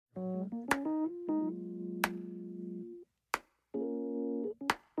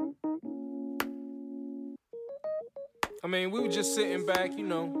I mean, we were just sitting back,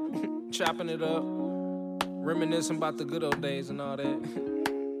 chopping it up, reminiscing about the good old days and all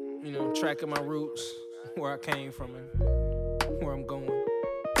that. Tracking my roots, where I came from and where I'm going.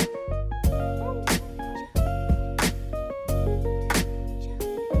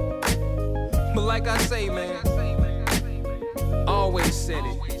 But like I say, man, always said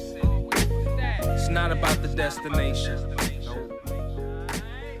it. It's not about the destination.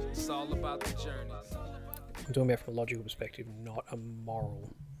 It's all about the journey. I'm talking about from a logical perspective, not a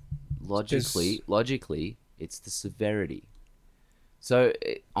moral. Logically, it's the severity. So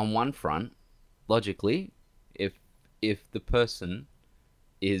on one front, logically, if the person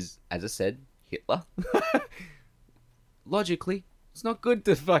is, as I said, Hitler, logically, it's not good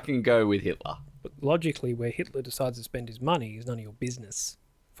to fucking go with Hitler. But logically, where Hitler decides to spend his money is none of your business.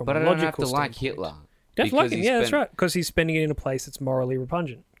 But I don't have to like Hitler. You don't have to like him, yeah, that's right. Because he's spending it in a place that's morally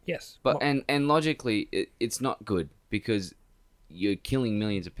repugnant. Yes. But and logically, it's not good because you're killing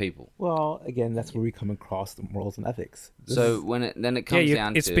millions of people. Well, again, that's where we come across the morals and ethics. So when it comes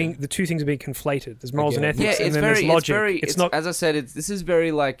down to the two things are being conflated. There's morals and ethics, yeah, and then there's logic. It's not, as I said, this is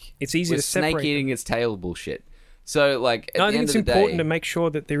very like it's easy to separate snake eating its tail bullshit. So like, I think it's important to make sure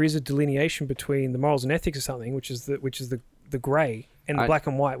that there is a delineation between the morals and ethics of something, which is the grey, and the black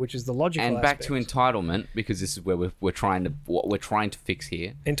and white, which is the logical. And aspect. back to entitlement, because this is where we're trying to fix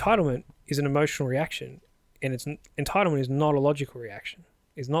here. Entitlement is an emotional reaction, and entitlement is not a logical reaction.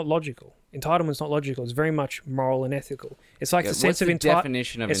 It's not logical. Entitlement is not logical. It's very much moral and ethical. It's like the sense of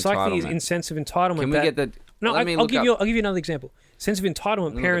definition of entitlement. It's like the sense of entitlement. Can we get the? No, I'll give you another example. Sense of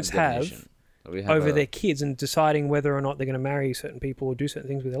entitlement parents have over their kids and deciding whether or not they're going to marry certain people or do certain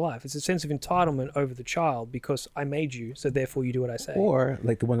things with their life. It's a sense of entitlement over the child because I made you, so therefore you do what I say. Or,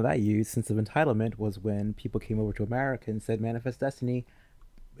 like the one that I used, sense of entitlement, was when people came over to America and said, manifest destiny,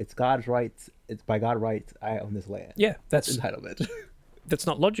 it's God's rights, it's by God's rights, I own this land. Yeah, that's entitlement. That's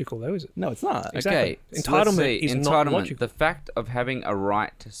not logical though, is it? No, it's not. Exactly. Okay, so entitlement is not logical. The fact of having a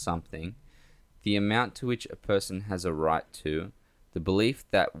right to something, the amount to which a person has a right to, the belief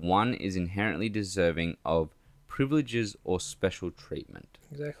that one is inherently deserving of privileges or special treatment.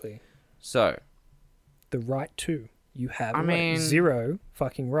 Exactly. So, the right to. You have zero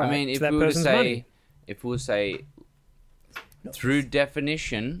fucking right to that person's money. If we'll say, through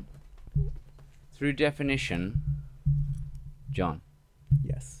definition, John.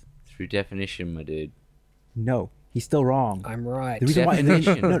 Yes. Through definition, my dude. No, he's still wrong. I'm right. The reason why,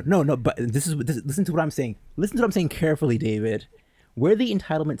 no, but listen to what I'm saying. Listen to what I'm saying carefully, David. Where the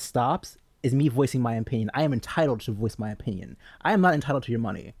entitlement stops is me voicing my opinion. I am entitled to voice my opinion. I am not entitled to your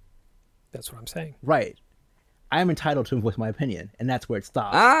money. That's what I'm saying. Right. I am entitled to voice my opinion, and that's where it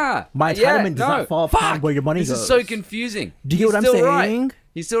stops. My entitlement does not fall upon where your money goes. This is so confusing. Do you get what I'm saying? Right.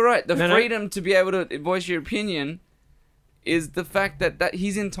 He's still right. The freedom to be able to voice your opinion is the fact that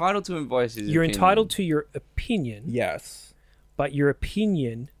he's entitled to voice his opinion. You're entitled to your opinion. Yes. But your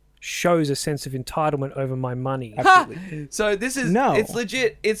opinion shows a sense of entitlement over my money. Absolutely. So this is it's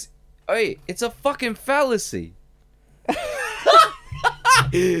legit. It's a fucking fallacy.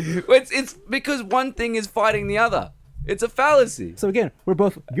 it's because one thing is fighting the other. It's a fallacy. So again,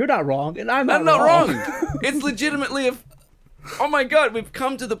 you're not wrong and I'm not wrong. It's legitimately oh my god, we've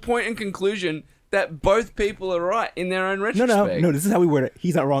come to the point and conclusion that both people are right in their own retrospect. No, this is how we word it.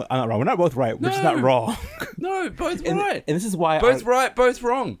 He's not wrong, I'm not wrong. We're not both right. We're just not wrong. No, both right. And this is why both right, both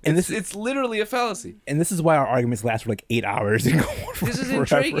wrong. And it's literally a fallacy. And this is why our arguments last for like 8 hours and go on This is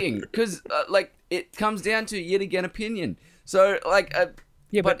intriguing because it comes down to yet again opinion. So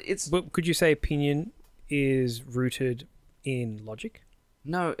but could you say opinion is rooted in logic?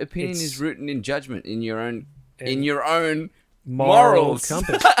 No, opinion is rooted in judgment, in your own moral morals.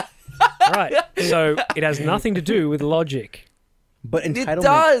 compass. Right. So it has nothing to do with logic. But entitlement... It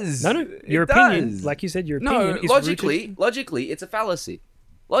does. No. Your opinion, like you said, your opinion is logically, it's a fallacy.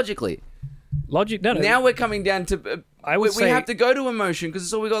 Logically. Logic. No. Now we're coming down to. We have to go to emotion because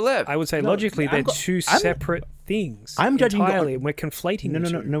it's all we got left. I would say logically they're two separate things. I'm judging entirely, and we're conflating.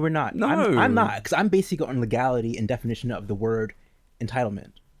 No, we're not. No, I'm not, because I'm basing it on legality and definition of the word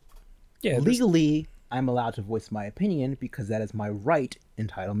entitlement. Yeah. Legally, I'm allowed to voice my opinion because that is my right,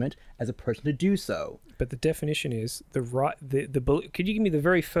 entitlement, as a person to do so. But the definition is the right. Could you give me the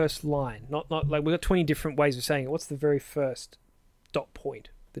very first line? Not like we've got 20 different ways of saying it. What's the very first dot point?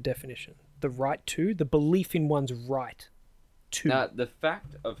 The definition. The right to, the belief in one's right to. Now, the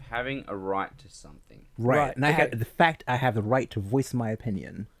fact of having a right to something. Right. And the fact I have the right to voice my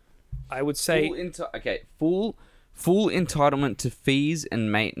opinion. I would say... Full Full entitlement to fees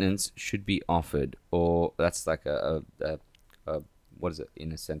and maintenance should be offered, or that's like a what is it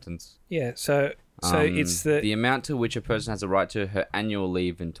in a sentence? Yeah, so it's the amount to which a person has a right to her annual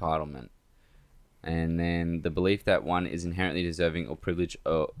leave entitlement, and then the belief that one is inherently deserving or privilege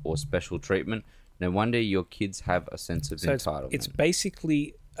or special treatment. No wonder your kids have a sense of entitlement. It's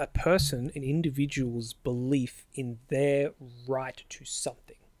basically a person, an individual's belief in their right to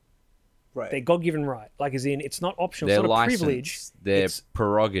something. Right. Their God-given right. Like, as in, it's not optional. Their it's not license, a privilege. their It's,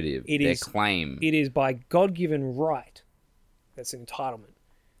 prerogative, it their is- claim. it is by God-given right. That's an entitlement.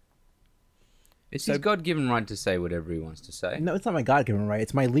 It's so- his God-given right to say whatever he wants to say. No, it's not my God-given right.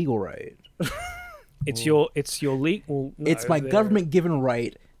 It's my legal right. It's your legal. No, It's my they're- government-given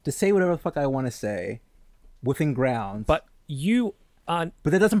right to say whatever the fuck I want to say, within grounds. But you are.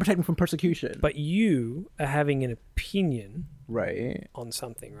 But that doesn't protect me from persecution. But you are having an opinion right. on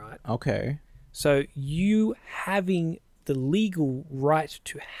something, right? Okay. So you having the legal right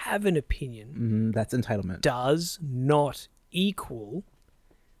to have an opinion That's entitlement. does not equal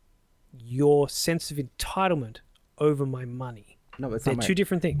your sense of entitlement over my money. No, it's They're not two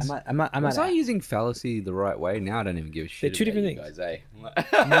different things. I'm not. Was I using fallacy the right way? Now I don't even give a shit. They're two about different you things. Guys,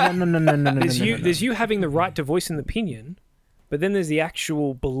 eh? No. There's you having the right to voice an opinion, but then there's the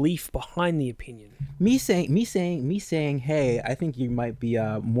actual belief behind the opinion. Me saying, hey, I think you might be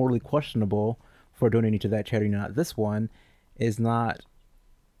morally questionable for donating to that charity, not this one, is not.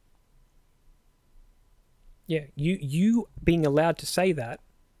 Yeah, you being allowed to say that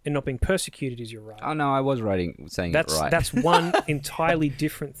and not being persecuted is your right. Oh no, I was saying it right. That's one entirely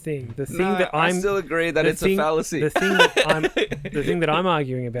different thing. The thing No, that I still agree that it's a fallacy. The thing that I'm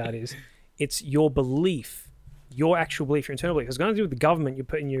arguing about is it's your belief, your actual belief, your internal belief. It's going to do with the government. You're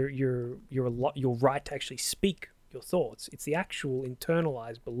putting your right to actually speak your thoughts. It's the actual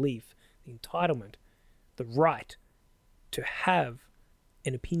internalized belief, the entitlement, the right to have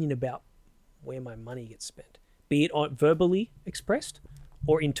an opinion about where my money gets spent, be it verbally expressed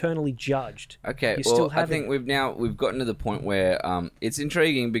or internally judged. Okay, You're still I think having we've gotten to the point where it's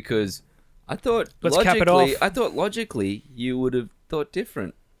intriguing because I thought Let's cap it off. logically you would have thought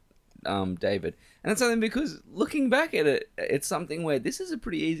different, David. And it's something because looking back at it, it's something where this is a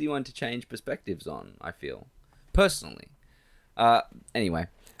pretty easy one to change perspectives on, I feel. Personally. Anyway.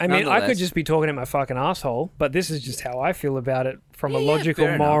 I mean, I could nonetheless- just be talking at my fucking asshole, but this is just how I feel about it from a Yeah, logical,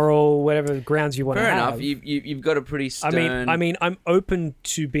 fair enough. moral, whatever grounds you want to Fair have. enough. You've got a pretty stern... I mean, I'm open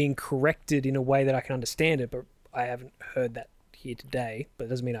to being corrected in a way that I can understand it, but I haven't heard that here today. But it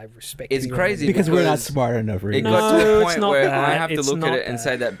doesn't mean I respect. It's anyone. crazy Because we're not because smart enough, It really. No, got to the it's point not where that. I have to It's look at not it and that.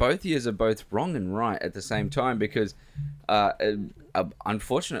 say that both years are both wrong and right at the same time because,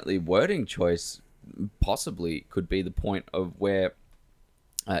 unfortunately, wording choice possibly could be the point of where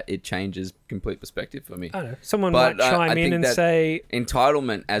it changes complete perspective for me. I don't know. Someone But, might chime I in think and that say,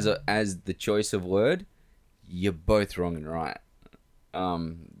 entitlement as the choice of word, you're both wrong and right.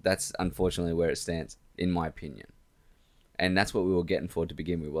 That's unfortunately where it stands, in my opinion. And that's what we were getting for to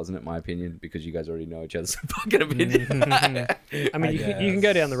begin with, wasn't it? My opinion, because you guys already know each other's fucking opinion. I mean, you can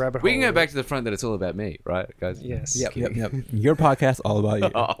go down the rabbit hole. We can go back to the front that it's all about me, right, guys? Yes. Yep. Your podcast, all about you.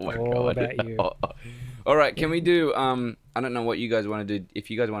 Oh my All god. about you. All right, can we do? I don't know what you guys want to do.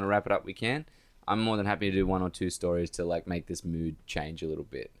 If you guys want to wrap it up, we can. I'm more than happy to do one or two stories to like make this mood change a little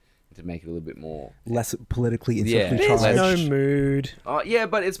bit, to make it a little bit more. Less politically and Yeah. socially There's charged. no mood. Oh yeah,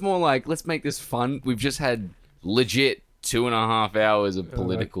 but it's more like let's make this fun. We've just had legit 2.5 hours of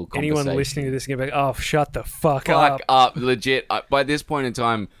political conversation. Anyone listening to this can be like, "Oh, shut the fuck Fuck up." up, legit. By this point in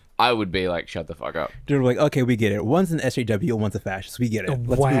time, I would be like, shut the fuck up. They're like, okay, we get it. One's an SJW, one's a fascist. We get it. Let's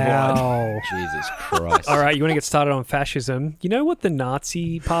move on. Wow. Jesus Christ. All right, you want to get started on fascism? You know what the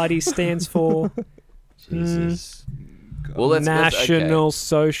Nazi Party stands for? Jesus. Well, let's National okay.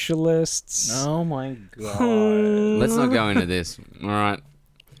 Socialists. Oh my god. Let's not go into this. All right.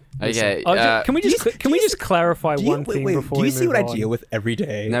 Okay. Can we just clarify one thing before do we you see move what on? I deal with every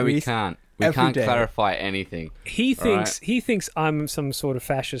day? No, we Reese? can't. We Every can't day. clarify anything. He Alright. thinks I'm some sort of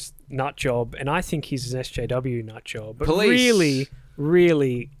fascist nut job, and I think he's an SJW nut job. But Police.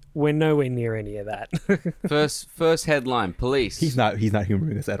 really, we're nowhere near any of that. First headline. Police. He's not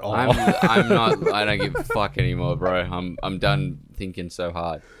humoring us at all. I'm not. I don't give a fuck anymore, bro. I'm done thinking so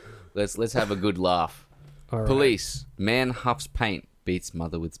hard. Let's have a good laugh. All right. Police. Man huffs paint, beats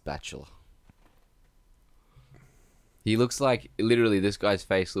mother with spatula. He looks like, literally, this guy's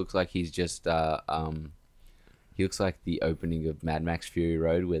face looks like he's just, he looks like the opening of Mad Max Fury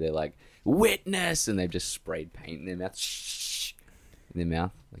Road where they're like, witness, and they've just sprayed paint in their mouth. Shh, in their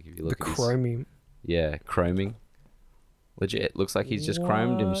mouth. Like if you The look at his, chromium. yeah, chroming. Legit, looks like he's just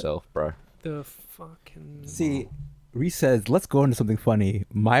chromed What? himself, bro. the fucking... See, Reese says, let's go into something funny.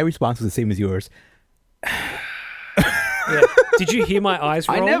 My response was the same as yours. Yeah. Did you hear my eyes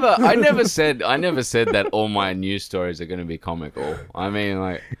roll? I never said that all my news stories are going to be comical. I mean,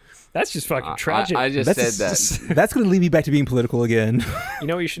 like, That's just fucking tragic. I just said that. That's going to lead me back to being political again. You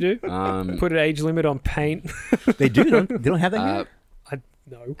know what you should do? Put an age limit on paint. They do. They don't have that here?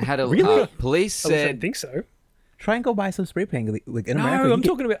 No. Really? Police I said think so. Try and go buy some spray paint. Like in America, No, I'm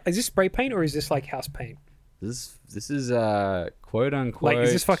talking about... Is this spray paint or is this like house paint? this is quote unquote. Like,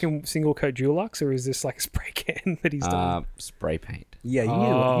 is this fucking single coat Dulux or is this like a spray can that he's done? spray paint. Yeah, you need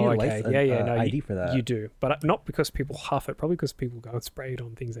a license, No, ID for that. You do, but not because people huff it. Probably because people go and spray it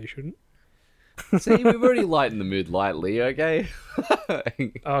on things they shouldn't. See, we've already lightened the mood lightly, okay?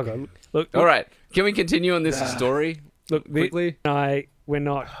 Oh god, look. All right, can we continue on this story? Look, quickly. We're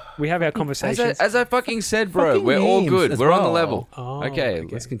not. We have our conversations. As I fucking said, bro, Fucking we're all names good. as We're on the well. level. Oh, okay, okay.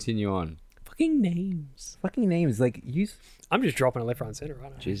 let's continue on. Fucking names. Fucking names. Like, use. I'm just dropping a left, right, and center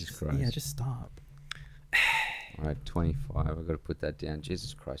right now. Jesus Christ. Yeah, just stop. All right, 25. I've got to put that down.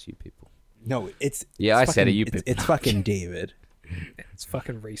 Jesus Christ, you people. No, it's. Yeah, it's I said it, fucking- you it's, people. it's fucking David. It's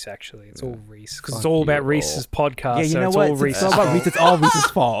fucking Reese. Actually, it's all Reese because Fuck it's all you about all. Reese's podcast. Yeah, you so know it's what? all It's Reese's all about fault. Reese. It's all Reese's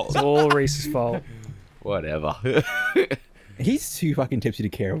fault. It's all Reese's fault. Whatever. He's too fucking tipsy to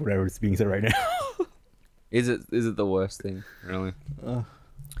care whatever's being said right now. Is it the worst thing, really?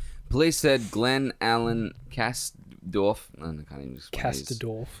 Police said Glenn Allen Kasdorf, I can't even explain his-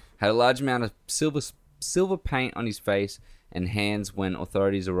 Castadorf. had a large amount of silver paint on his face and hands when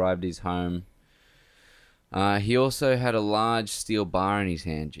authorities arrived at his home. He also had a large steel bar in his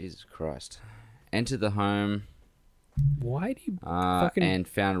hand. Jesus Christ. Entered the home Why do you fucking... and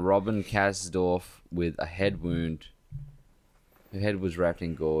found Robin Kasdorf with a head wound. Her head was wrapped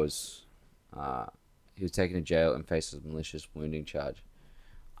in gauze. He was taken to jail and faced a malicious wounding charge.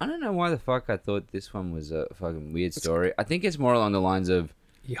 I don't know why the fuck I thought this one was a fucking weird story. I think it's more along the lines of,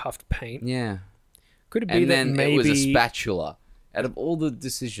 You huffed paint. yeah. Could it be And that then maybe it was a spatula. Out of all the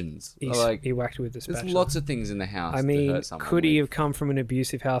decisions, he whacked with the there's spatula? lots of things in the house. I to mean, hurt someone could he with. have come from an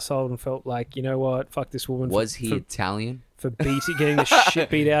abusive household and felt like, you know what, fuck this woman Was he for Italian? getting the shit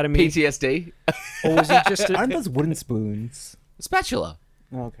beat out of me? PTSD? Or was he just Aren't those wooden spoons? Spatula.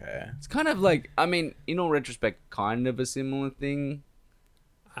 Okay. It's kind of like, I mean, in all retrospect, kind of a similar thing.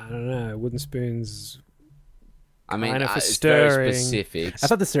 I don't know, wooden spoons. I mean, Kind of for it's very stirring. specific. I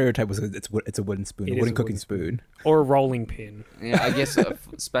thought the stereotype was it's a wooden spoon, It a is wooden a cooking wooden spoon. Or a rolling pin. Yeah, I guess a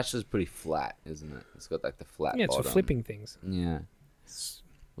spatula's pretty flat, isn't it? It's got like the flat Yeah, it's for bottom. flipping things. Yeah.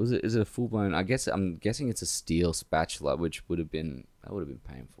 Was it? Is it a full blown? I'm guessing it's a steel spatula, which would have been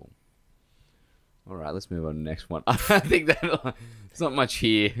painful. All right, let's move on to the next one. I think that it's not much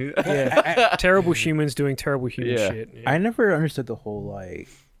here. Yeah, terrible humans doing terrible human Yeah. shit. Yeah. I never understood the whole like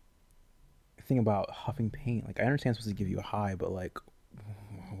thing about huffing paint. Like, I understand it's supposed to give you a high, but like,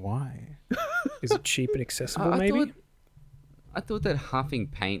 why? Is it cheap and accessible? I Maybe. thought that huffing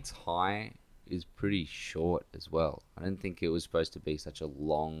paint's high is pretty short as well. I didn't think it was supposed to be such a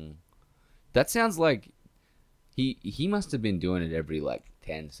long. That sounds like he must have been doing it every like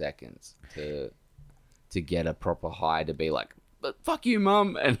 10 seconds to get a proper high to be like, but fuck you,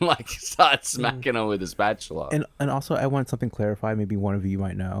 mum, and like start smacking her with a spatula. And also, I want something clarified. Maybe one of you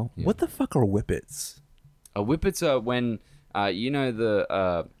might know. Yeah. What the fuck are whippets? Whippets are when you know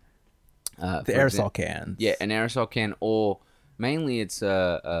The aerosol cans. Yeah, an aerosol can, or mainly it's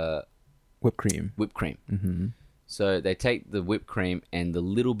Whipped cream. whipped cream. Mm-hmm. So they take the whipped cream and the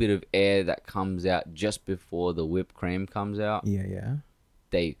little bit of air that comes out just before the whipped cream comes out, Yeah, yeah.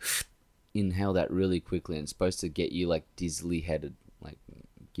 they inhale that really quickly, and it's supposed to get you like dizzily headed, like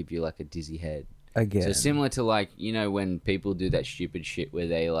give you like a dizzy head. Again. So similar to like, you know, when people do that stupid shit where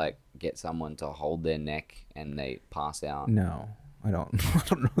they like get someone to hold their neck and they pass out. No, I don't. I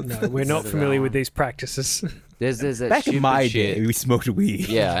don't know. No, we're not familiar with these practices. There's that Back in stupid my shit. day, we smoked weed.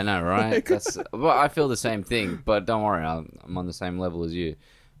 Yeah, I know, right? Well, I feel the same thing, but don't worry, I'm on the same level as you.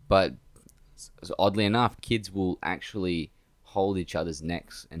 But oddly enough, kids will actually hold each other's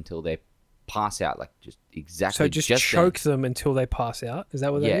necks until they pass out, like just exactly. So just choke them until they pass out. Is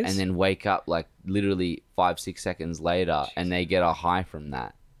that what yeah, that is? and then wake up like literally 5-6 seconds later, and they get a high from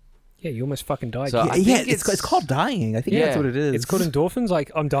that. Yeah, you almost fucking died. So Yeah, I Yeah, think it's called dying. I think Yeah. that's what it is. it's called endorphins.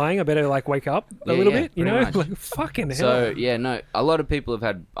 Like, I'm dying. I better like wake up a Yeah, little yeah, bit. You pretty know, much. like fucking hell. So yeah, no, a lot of people have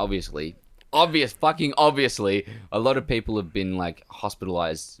had obviously, a lot of people have been like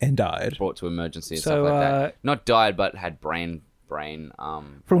hospitalized, and died brought to emergency and So, stuff like that. Not died, but had brain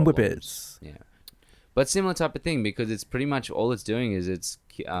from problems. whippets. Yeah, but similar type of thing, because it's pretty much all it's doing is it's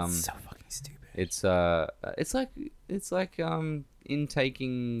So fucking stupid. it's like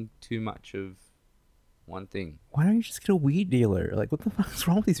intaking too much of one thing. Why don't you just get a weed dealer? Like, what the fuck's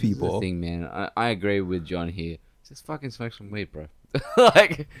wrong with these This is people? the thing, man. I agree with John here. Just fucking smoke some weed, bro.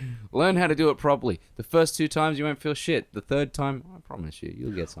 Like, learn how to do it properly. The first 2 times you won't feel shit. The third time, I promise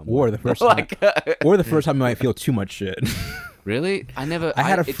you'll get some. Or the first time, or the first time you might feel too much shit. Really? I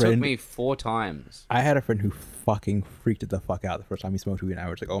had a It took friend- me 4 times. I had a friend who fucking freaked the fuck out the first time he smoked weed, and I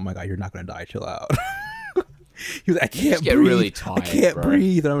was like, "Oh my god, you're not gonna die. Chill out." He was like, "I can't just get breathe. really tired, I can't bro."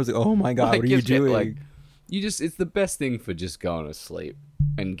 breathe." And I was like, "Oh my god, Like, what are you just get, doing?" like, it's the best thing for just going to sleep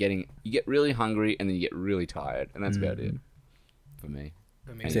and you get really hungry and then you get really tired, and that's about it for me.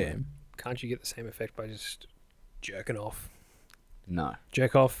 I mean, Same. can't you get the same effect by just jerking off? No,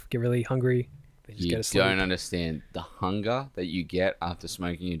 Jerk off, get really hungry, then just you go to sleep. don't understand. The hunger that you get after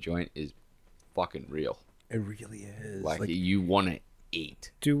smoking a joint is fucking real. It really is. Like you want to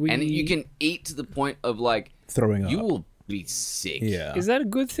eat, Do we? and you can eat to the point of like throwing up. you will be sick. Yeah. Is that a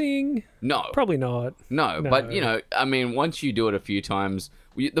good thing? No, Probably not. No, but you know, I mean, once you do it a few times,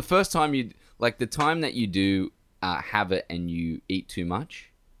 the first time the time that you do have it and you eat too much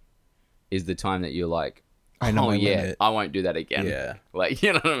is the time that you're like, I know oh my yeah, limit. I won't do that again. Yeah. Like,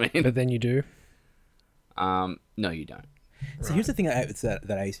 you know what I mean? But then you do. No, you don't. So here's the thing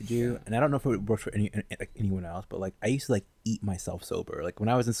that I used to do, and I don't know if it works for anyone else, but like I used to like eat myself sober. Like when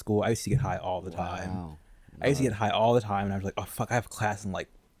I was in school, I used to get high all the time. Wow. I used to get high all the time, and I was like, "Oh fuck, I have class in like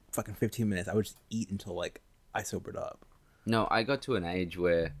fucking 15 minutes." I would just eat until like I sobered up. No, I got to an age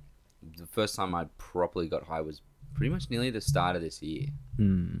where the first time I properly got high was pretty much nearly the start of this year.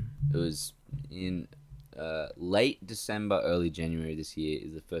 It was in late December, early January this year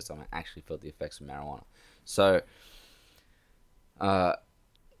is the first time I actually felt the effects of marijuana. So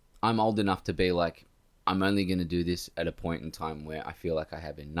I'm old enough to be like, I'm only going to do this at a point in time where I feel like I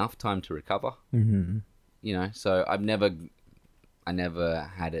have enough time to recover. Mm-hmm. You know, so I never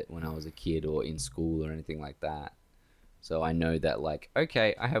had it when I was a kid or in school or anything like that. So I know that, like,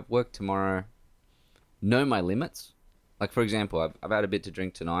 okay, I have work tomorrow. Know my limits. Like, for example, I've had a bit to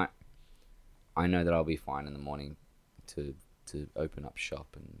drink tonight. I know that I'll be fine in the morning to open up shop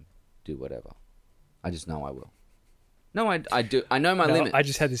and do whatever. I just know I will. No, I do. I know my limits. I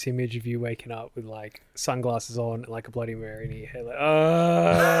just had this image of you waking up with like sunglasses on, like a Bloody Mary in your hair, like,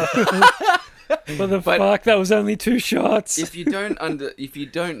 what the fuck? That was only 2 shots. If you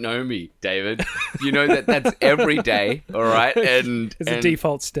don't know me, David, you know that that's every day, all right? And It's a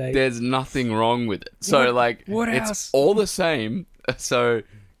default state. There's nothing wrong with it. So what it's else? all the same. So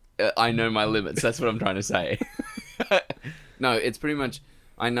I know my limits. That's what I'm trying to say. No, it's pretty much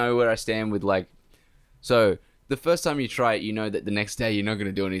I know where I stand with like. So the first time you try it, you know that the next day you're not going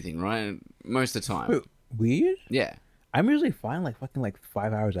to do anything, right? Most of the time. Wait, weed? Yeah. I'm usually fine like fucking like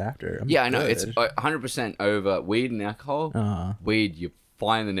 5 hours after. I'm Yeah, I know. It's good. 100% over weed and alcohol. Weed, you're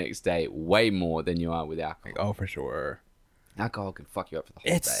fine the next day way more than you are with alcohol. Oh, for sure. Alcohol can fuck you up for the whole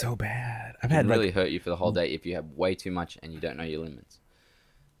day. It's so bad. I've It had can really like, hurt you for the whole day if you have way too much and you don't know your limits.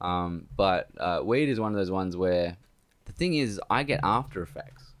 But weed is one of those ones where the thing is I get after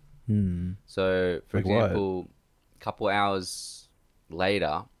effects. So, for Like what? example, a couple hours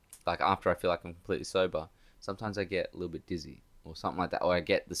later, like after I feel like I'm completely sober, sometimes I get a little bit dizzy or something like that. Or I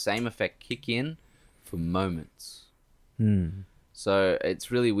get the same effect kick in for moments. So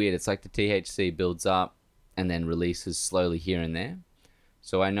it's really weird. It's like the THC builds up and then releases slowly here and there.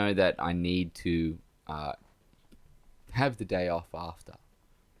 So I know that I need to have the day off after.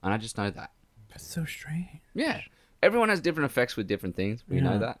 And I just know that. That's so strange. Yeah. Everyone has different effects with different things. We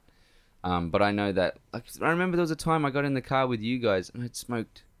know that. But I know that. Like, I remember there was a time I got in the car with you guys and I'd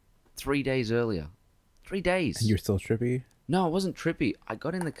smoked 3 days earlier. 3 days. And you're still trippy? No, it wasn't trippy. I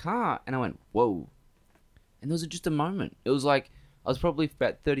got in the car and I went, whoa. And there was just a moment. It was like, I was probably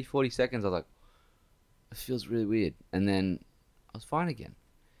about 30, 40 seconds. I was like, it feels really weird. And then I was fine again.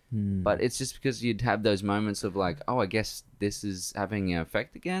 But it's just because you'd have those moments of like, oh, I guess this is having an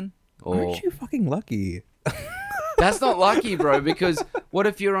effect again. Or Aren't you fucking lucky? that's not lucky, bro, because what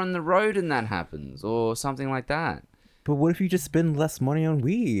if you're on the road and that happens or something like that? But what if you just spend less money on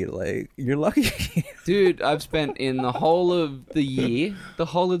weed? Like, you're lucky. Dude, I've spent in the whole of the year,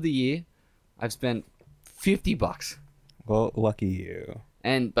 I've spent $50. Well, lucky you.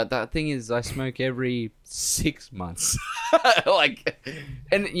 But the thing is, I smoke every 6 months. Like,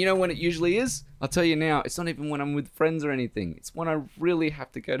 and you know when it usually is? I'll tell you now, it's not even when I'm with friends or anything. It's when I really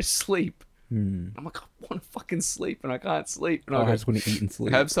have to go to sleep. I'm like, I want to fucking sleep and I can't sleep. And I I just want to eat and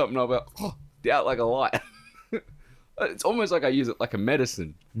sleep. have something, I'll be like, oh, out like a light. It's almost like I use it like a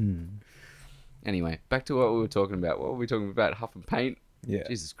medicine. Anyway, back to what we were talking about. What were we talking about? Huff and paint? Yeah.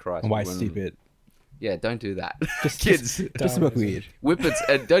 Jesus Christ. And why we went on- stupid? Yeah, don't do that. Just Kids, just smoke weed. whippets,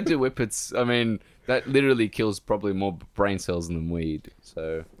 don't do whippets. I mean, that literally kills probably more brain cells than weed.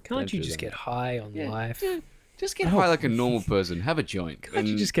 So Can't you just get high on life? Just get high like a normal person. Have a joint. Can't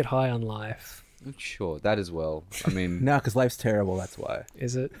you just get high on life? Sure, that as well. I mean, No, because life's terrible. That's why.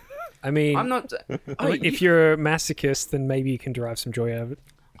 Is it? I mean, I'm not. if you're a masochist, then maybe you can derive some joy out of it.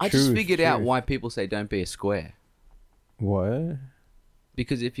 I just True, figured out true. why people say don't be a square. What?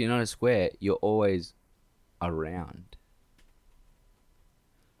 Because if you're not a square, you're always around.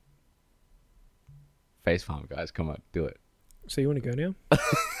 Face palm, guys. Come on, do it. So you want to go now?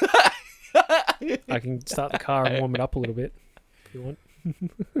 I can start the car and warm it up a little bit if you want.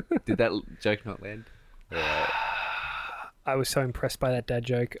 Did that joke not land? I was so impressed by that dad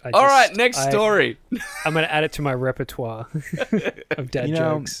joke. All right, next story. I'm going to add it to my repertoire of dad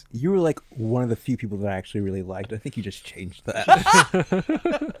jokes. You were like one of the few people that I actually really liked. I think you just changed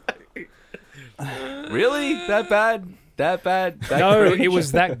that. Really? That bad? That bad? That No, cringe? it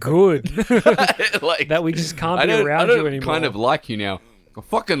was that good like, that we just can't be I around don't you anymore. kind of like you now. I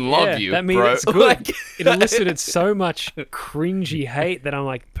fucking love you, that means bro. it's good. Like- It elicited so much cringy hate that I'm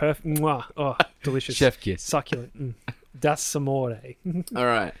like, perfect. Mwah. Oh, delicious. Chef kiss. Succulent. Das amore. All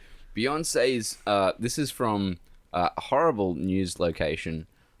right. Beyonce's, this is from a horrible news location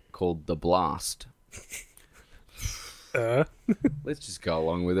called The Blast. Let's just go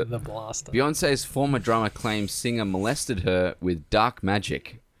along with it. The blaster. Beyonce's former drummer claims singer molested her with dark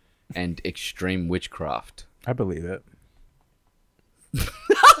magic and extreme witchcraft. I believe it.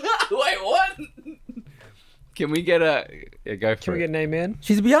 Wait, what? Can we get a... Yeah, go for Can we it. get an amen?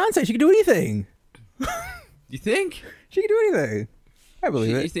 She's Beyonce. She can do anything. You think? She can do anything. I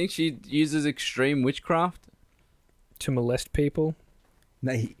believe You it. think she uses extreme witchcraft? To molest people?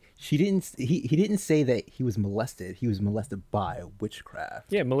 No, she didn't. He didn't say that he was molested. He was molested by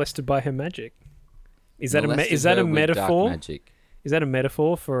witchcraft. Yeah, molested by her magic. Is that Molested is that a her with dark metaphor? magic. Is that a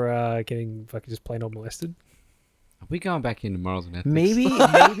metaphor for getting fucking just plain old molested? Are we going back into morals and ethics? Maybe.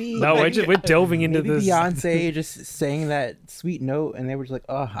 No, we're delving into Maybe this. Beyonce just saying that sweet note, and they were just like,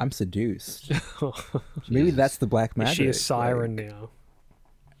 "Oh, I'm seduced." Maybe that's the black Is magic. she a siren like, now?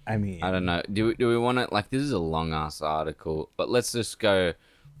 I mean, I don't know. Do we want to, like, this is a long ass article, but let's just do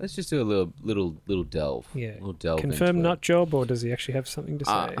a little delve. Yeah. Little delve Confirm into it. nut job, or does he actually have something to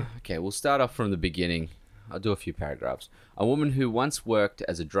say? Okay, we'll start off from the beginning. I'll do a few paragraphs. A woman who once worked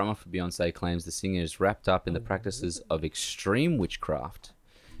as a drummer for Beyonce claims the singer is wrapped up in the practices of extreme witchcraft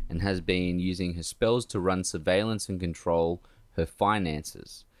and has been using her spells to run surveillance and control her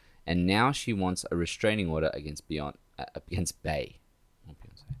finances. And now she wants a restraining order against against Bey. Not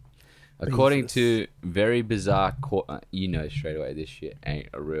Beyonce. According to very bizarre court, you know straight away this shit ain't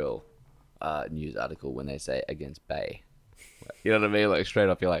a real news article when they say against Bey. You know what I mean? Like straight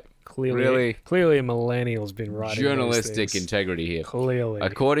up, you're like, Clearly a millennial's been writing journalistic those things. integrity here. Clearly.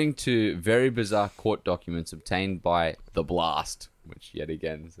 According to very bizarre court documents obtained by The Blast, which yet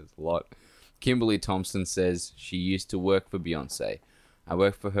again says a lot, Kimberly Thompson says she used to work for Beyonce. I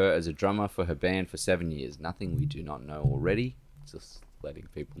worked for her as a drummer for her band for 7 years. Nothing we do not know already. Just letting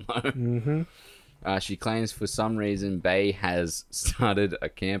people know. Mm-hmm. She claims for some reason Bey has started a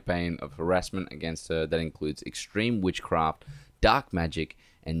campaign of harassment against her that includes extreme witchcraft, dark magic,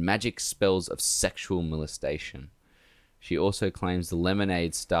 and magic spells of sexual molestation. She also claims the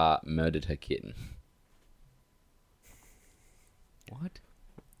Lemonade star murdered her kitten. What?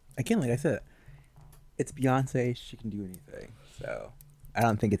 again, like I said, it's Beyonce. She can do anything. So I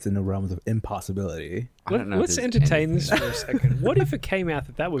don't think it's in the realms of impossibility. I don't know. if Let's there's entertain anything- this for a second. What if it came out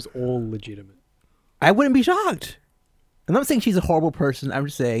that that was all legitimate? I wouldn't be shocked. I'm not saying she's a horrible person. I'm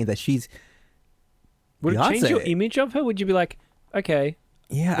just saying that she's. Would it change your Beyonce. image of her? Would you be like, okay,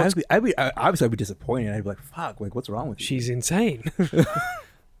 Yeah, obviously I'd be disappointed. I'd be like, "Fuck! Like, what's wrong with you?" she's insane.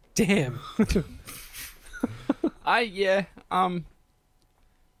 Damn.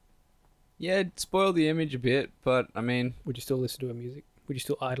 Yeah, it spoiled the image a bit, but I mean, Would you still listen to her music? Would you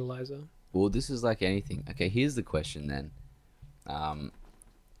still idolize her? well, this is like anything. Okay, here's the question then.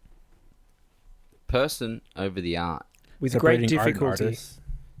 Person over the art. With Separating great art and difficulty. artists.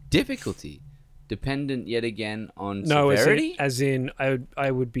 Difficulty. Dependent yet again on No, severity? as in,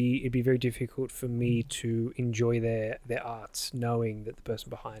 it'd be very difficult for me to enjoy their arts, knowing that the person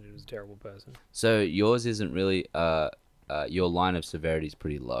behind it is a terrible person. So yours isn't really, your line of severity is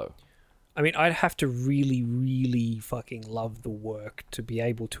pretty low. I mean, I'd have to really, really fucking love the work to be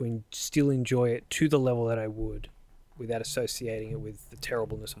able to still enjoy it to the level that I would, without associating it with the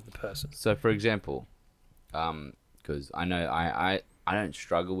terribleness of the person. So for example, because I know I don't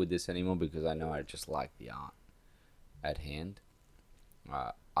struggle with this anymore because I know I just like the art at hand.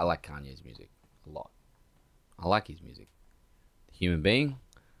 I like Kanye's music. a lot. I like his music. Human being,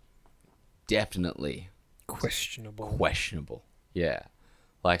 definitely questionable. Yeah.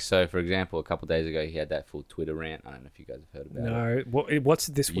 Like, so, for example, a couple of days ago, he had that full Twitter rant. I don't know if you guys have heard about it. No. What's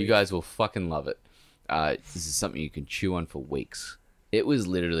this week? You guys will fucking love it. This is something you can chew on for weeks. It was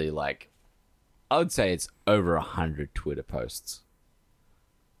literally like, I would say it's over 100 Twitter posts,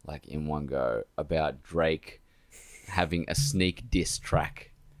 like in one go, about Drake having a sneak diss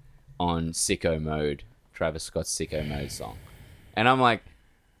track on Sicko Mode, Travis Scott's Sicko Mode song. And I'm like,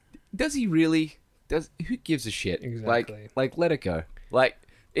 does he really? Who gives a shit? Exactly. Like let it go. Like,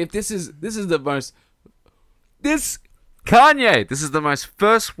 if this is the most, Kanye, this is the most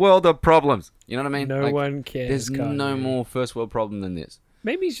first world of problems. You know what I mean? No one cares. There's Kanye. no more first world problem than this.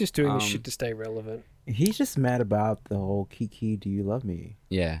 Maybe he's just doing this shit to stay relevant. He's just mad about the whole Kiki, do you love me?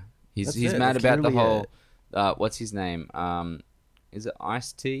 Yeah, he's That's mad about the literally whole. What's his name? Is it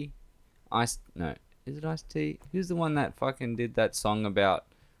Ice-T? No, is it Ice-T? Who's the one that fucking did that song about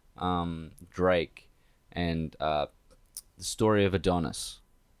Drake and the story of Adonis?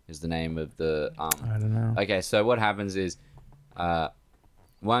 Is the name of the I don't know. Okay, so what happens is,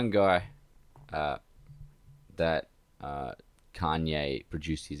 one guy, that Kanye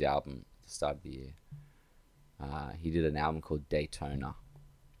produced his album at the start of the year. He did an album called Daytona.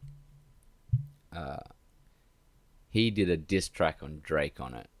 He did a diss track on Drake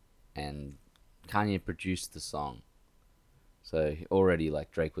on it, and Kanye produced the song. So already,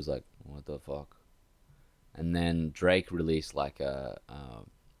 like, Drake was like, "What the fuck?" And then Drake released like a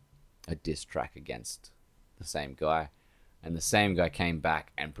diss track against the same guy, and the same guy came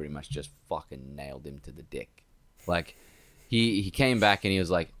back and pretty much just fucking nailed him to the dick. Like, he came back and he was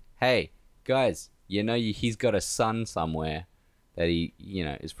like, "Hey guys, he's got a son somewhere that he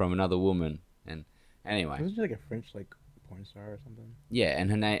is from another woman." And anyway, Wasn't she like a French porn star or something? yeah,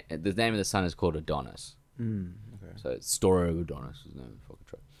 and the name of the son is called Adonis. Okay. So it's Story of Adonis is the name of the fucking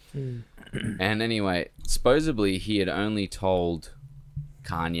track. And anyway, supposedly he had only told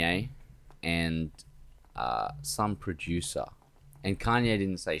Kanye and some producer, and Kanye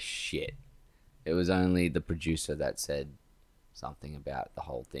didn't say shit. It was only the producer that said something about the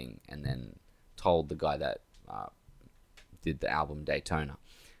whole thing, and then told the guy that did the album Daytona.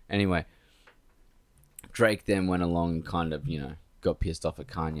 Anyway, Drake then went along and kind of got pissed off at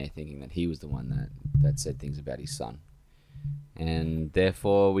Kanye, thinking that he was the one that said things about his son. And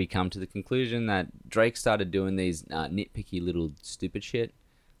therefore, we come to the conclusion that Drake started doing these nitpicky little stupid shit.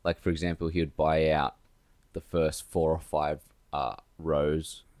 Like, for example, he would buy out the first 4 or 5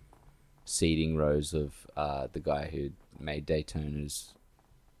 seating rows of the guy who made Daytona's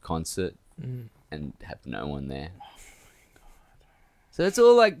concert and have no one there. Oh my God. So it's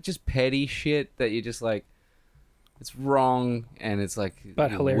all like just petty shit that you're just like, it's wrong, and it's like,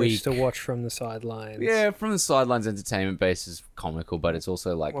 but hilarious weak to watch from the sidelines. Yeah, from the sidelines, entertainment base is comical, but it's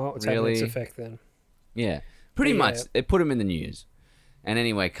also like, well, it's really having its effect then. Yeah, pretty much. It put him in the news. And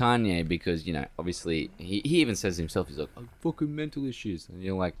anyway, Kanye, because obviously he even says himself, he's like, "Oh, fucking mental issues," and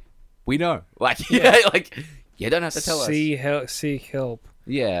you're like, we know, like, like, you don't have to tell us. Seek help.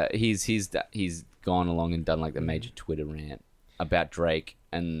 Yeah, he's gone along and done like the major Twitter rant about Drake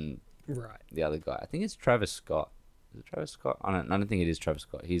and the other guy. I think it's Travis Scott. Is it Travis Scott? I don't think it is Travis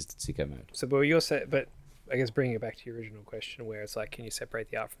Scott. He's Sicko Mode. So, but I guess bringing it back to your original question, where it's like, can you separate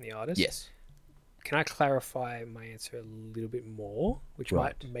the art from the artist? Yes. Can I clarify my answer a little bit more, which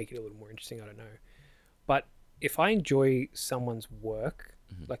might make it a little more interesting? I don't know. But if I enjoy someone's work,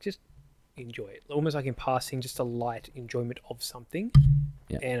 like, just enjoy it, almost like in passing, just a light enjoyment of something,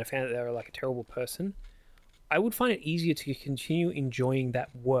 and I found that they were like a terrible person, I would find it easier to continue enjoying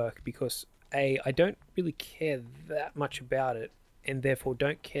that work because I don't really care that much about it, and therefore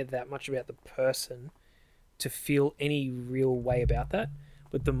don't care that much about the person to feel any real way about that.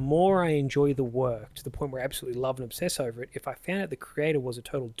 But the more I enjoy the work to the point where I absolutely love and obsess over it, if I found out the creator was a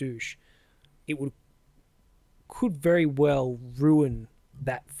total douche, it could very well ruin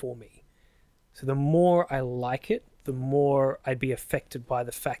that for me. So the more I like it, the more I'd be affected by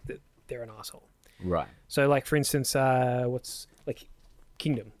the fact that they're an asshole. Right. So, like, for instance, what's like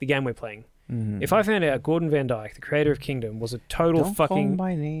Kingdom, the game we're playing. If I found out Gordon Van Dyke, the creator of Kingdom, was a total Don't fucking... Don't call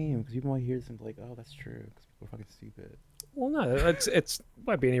my name, because people might hear this and be like, "Oh, that's true," because people are fucking stupid. Well, no, it's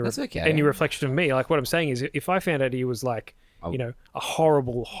might be any okay. any reflection of me. Like, what I'm saying is, if I found out he was like, a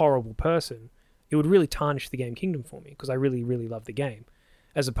horrible, horrible person, it would really tarnish the game Kingdom for me because I really, really love the game,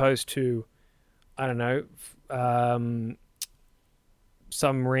 as opposed to, I don't know,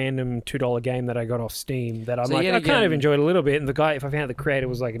 some random $2 game that I got off Steam that I'm I kind of enjoyed a little bit, and the guy, if I found out the creator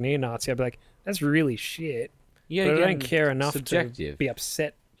was like a neo-Nazi, I'd be like, that's really shit. But I don't care enough to be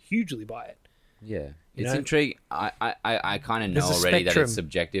upset hugely by it. Yeah, You it's know? intriguing. I kind of know There's a already that spectrum. it's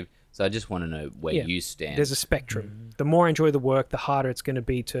subjective, so I just want to know where Yeah. you stand. There's a spectrum. The more I enjoy the work, the harder it's going to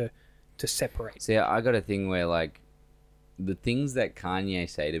be to separate. See, I got a thing where like the things that Kanye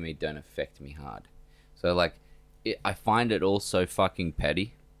say to me don't affect me hard. So like, I find it all so fucking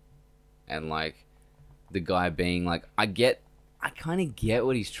petty, and like the guy being like, I kind of get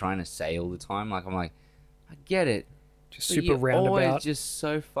what he's trying to say all the time. Like I'm like, I get it. Just But super you're roundabout. always just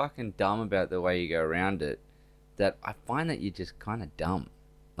so fucking dumb about the way you go around it that I find that you're just kind of dumb.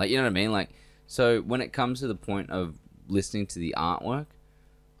 Like, you know what I mean? Like, so when it comes to the point of listening to the artwork,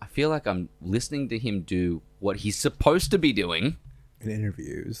 I feel like I'm listening to him do what he's supposed to be doing. In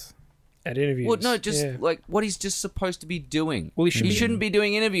interviews. At interviews. Well, no, just yeah. like what he's just supposed to be doing. Well, he shouldn't be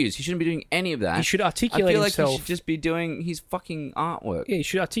doing interviews. He shouldn't be doing any of that. He should I articulate feel like himself. he should just be doing his fucking artwork. Yeah, he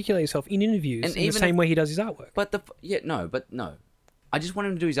should articulate himself in interviews And in the even same if- way he does his artwork. But no. I just want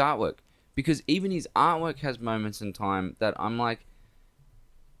him to do his artwork because even his artwork has moments in time that I'm like,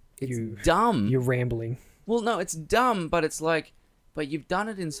 it's dumb. You're rambling. Well, no, it's dumb, but it's like, but you've done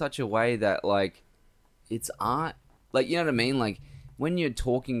it in such a way that like, it's art. Like, you know what I mean? Like, when you're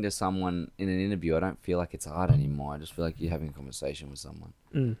talking to someone in an interview, I don't feel like it's art anymore. I just feel like you're having a conversation with someone.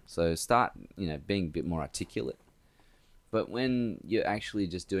 So start, being a bit more articulate. But when you're actually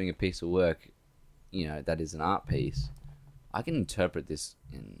just doing a piece of work, that is an art piece, I can interpret this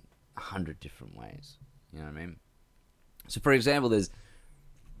in 100 different ways. You know what I mean? So, for example,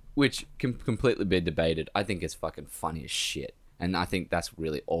 which can completely be debated. I think it's fucking funny as shit. And I think that's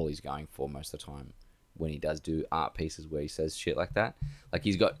really all he's going for most of the time when he does do art pieces where he says shit like that. Like,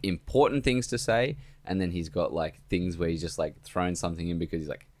 he's got important things to say, and then he's got, like, things where he's just, like, throwing something in because he's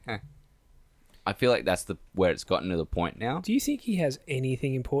like, I feel like that's where it's gotten to the point now. Do you think he has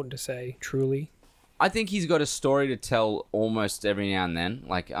anything important to say, truly? I think he's got a story to tell almost every now and then.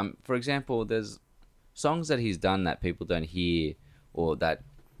 Like, for example, there's songs that he's done that people don't hear, or that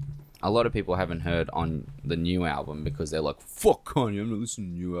a lot of people haven't heard on the new album because they're like, fuck Kanye, I'm not listening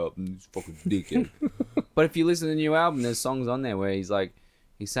to the new album, this fucking dickhead. But if you listen to the new album, there's songs on there where he's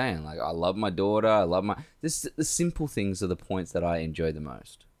saying, like, I love my daughter, the simple things are the points that I enjoy the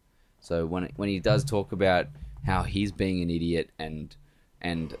most. So when he does talk about how he's being an idiot and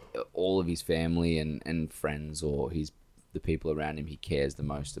all of his family and friends or the people around him he cares the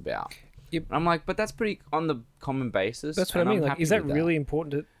most about. Yep. I'm like, but that's pretty on the common basis. That's what I mean. Like, is that really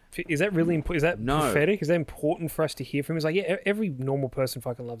important? Is that really important? Is that No. prophetic? Is that important for us to hear from him? It's like, yeah, every normal person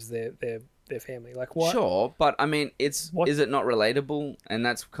fucking loves their family. Like, what? Sure, but I mean, is it not relatable? And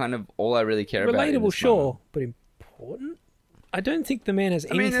that's kind of all I really care about. Relatable, sure, but important? I don't think the man has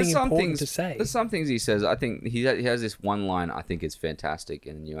anything important to say. There's some things he says. I think he has this one line. I think it's fantastic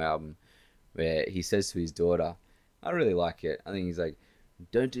in the new album, where he says to his daughter, "I really like it." I think he's like,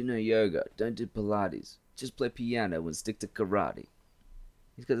 "Don't do no yoga, don't do Pilates, just play piano and stick to karate."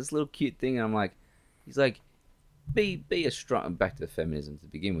 He's got this little cute thing, and I'm like, he's like, be a strong. Back to the feminism to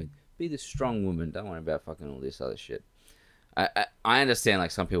begin with. Be the strong woman. Don't worry about fucking all this other shit. I understand,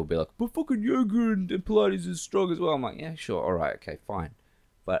 like, some people be like, but fucking yoga and Pilates is strong as well. I'm like, yeah, sure, all right, okay, fine.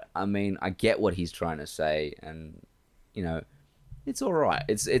 But, I mean, I get what he's trying to say, and, it's all right.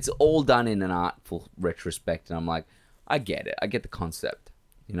 It's all done in an artful retrospect, and I'm like, I get it. I get the concept.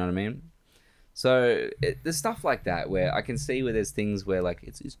 You know what I mean? So, there's stuff like that where I can see where there's things where, like,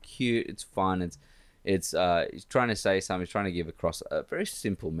 it's cute, it's fun, he's trying to say something, he's trying to give across a very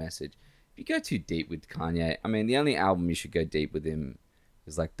simple message. If you go too deep with Kanye, I mean, the only album you should go deep with him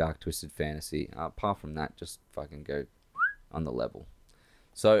is like Dark Twisted Fantasy. Apart from that, just fucking go on the level.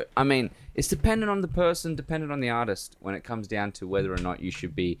 So, I mean, it's dependent on the person, dependent on the artist when it comes down to whether or not you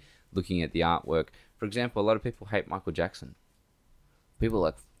should be looking at the artwork. For example, a lot of people hate Michael Jackson. People are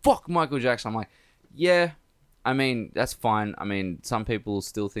like, fuck Michael Jackson. I'm like, yeah, I mean, that's fine. I mean, some people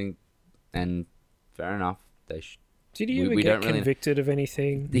still think, and fair enough, they should. Did he ever get convicted of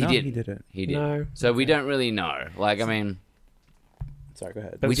anything? He did. He didn't. He did. No. So we don't really know. Like, I mean... Sorry, go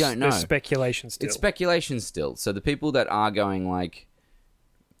ahead. We don't know. There's speculation still. It's speculation still. So the people that are going, like...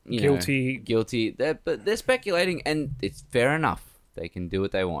 Guilty, they're speculating, and it's fair enough. They can do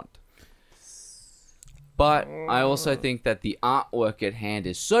what they want. But I also think that the artwork at hand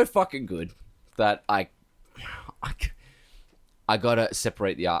is so fucking good that I gotta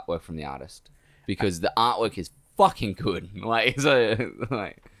separate the artwork from the artist. Because the artwork is fucking good. What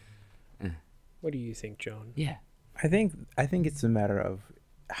do you think, John? Yeah. I think it's a matter of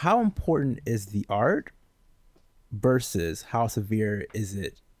how important is the art versus how severe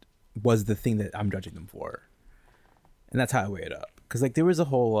was the thing that I'm judging them for. And that's how I weigh it up. Because, like, there was a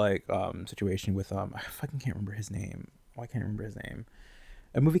whole, like, situation with, I fucking can't remember his name. Why can't I remember his name?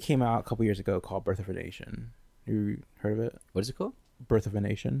 A movie came out a couple years ago called Birth of a Nation. You heard of it? What is it called? Birth of a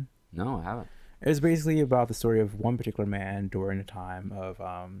Nation. No, I haven't. It was basically about the story of one particular man during a time of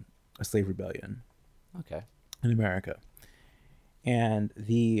a slave rebellion. Okay. In America. And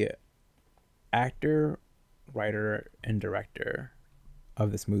the actor, writer, and director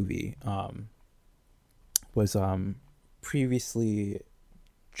of this movie was previously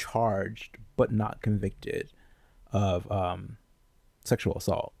charged but not convicted of sexual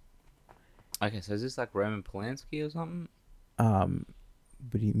assault. Okay, so is this like Roman Polanski or something?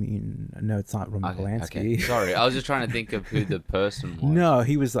 What do you mean? No, it's not Roman Polanski. Okay. Sorry, I was just trying to think of who the person was. No,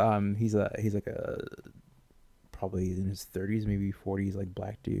 he was he's like a probably in his 30s, maybe 40s, like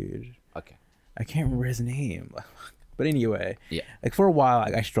black dude. Okay. I can't remember his name. But anyway, yeah. Like for a while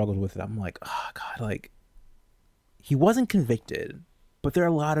I struggled with it. I'm like, oh God, like he wasn't convicted, but there are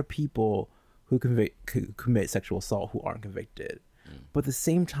a lot of people who commit sexual assault who aren't convicted. But at the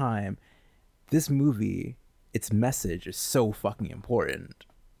same time, this movie, its message is so fucking important.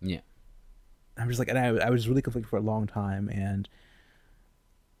 Yeah. I'm just like, and I was really conflicted for a long time, and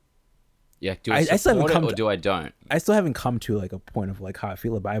yeah, do I support it or do I don't? I still haven't come to like a point of like how I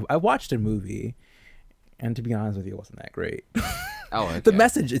feel about it. I watched a movie, and to be honest with you, it wasn't that great. Oh, okay. The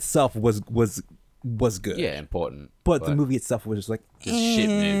message itself was good. Yeah, important. But the movie itself was just like just shit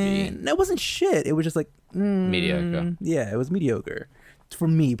movie. It wasn't shit. It was just like mediocre. Yeah, it was mediocre for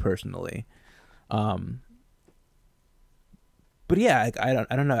me personally. But yeah, I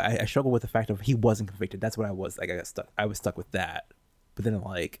don't know. I struggle with the fact of he wasn't convicted. That's what I was like. I was stuck with that. But then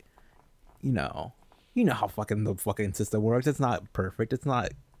like, you know how fucking the fucking system works. It's not perfect. It's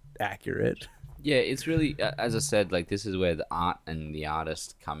not accurate. Yeah, it's really, as I said, like this is where the art and the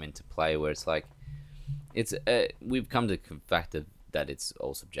artist come into play. Where it's like, it's we've come to the fact that it's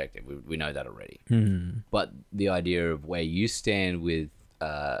all subjective. We know that already. But the idea of where you stand with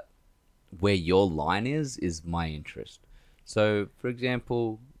where your line is my interest. So, for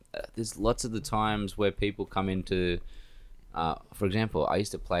example, there's lots of the times where people come into, for example, I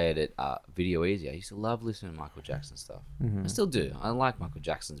used to play it at Video Easy. I used to love listening to Michael Jackson stuff. I still do. I like Michael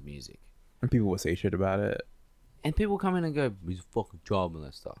Jackson's music. And people will say shit about it. And people come in and go, he's a fucking job and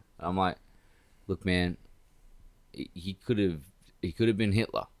that stuff. And I'm like, look, man, he could have been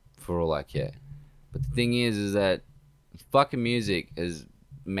Hitler for all I care. But the thing is that fucking music has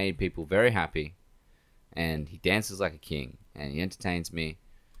made people very happy. And he dances like a king. And he entertains me.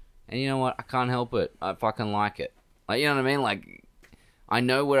 And you know what? I can't help it. I fucking like it. Like, you know what I mean? Like, I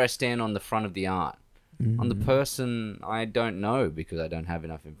know where I stand on the front of the art. On the person, I don't know because I don't have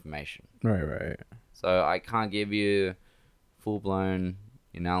enough information. Right. So I can't give you full-blown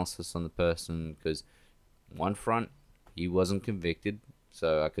analysis on the person because one front, he wasn't convicted.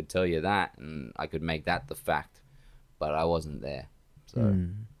 So I could tell you that and I could make that the fact. But I wasn't there. So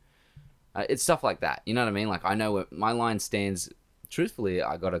it's stuff like that. You know what I mean? Like, I know where my line stands. Truthfully,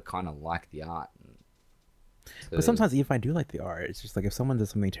 I got to kind of like the art. But sometimes if I do like the art, it's just like if someone does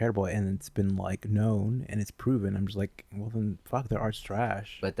something terrible and it's been like known and it's proven, I'm just like, well then fuck, their art's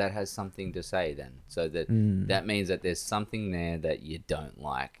trash. But that has something to say then. So that that means that there's something there that you don't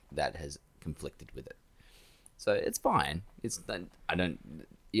like that has conflicted with it. So it's fine.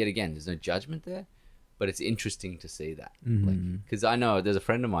 Yet again, there's no judgment there, but it's interesting to see that. Because I know there's a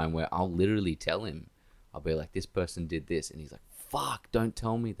friend of mine where I'll literally tell him, I'll be like, this person did this. And he's like, fuck, don't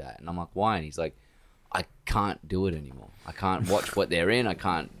tell me that. And I'm like, why? And he's like, I can't do it anymore. I can't watch what they're in. I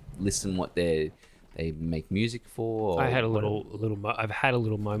can't listen what they make music for. I had I've had a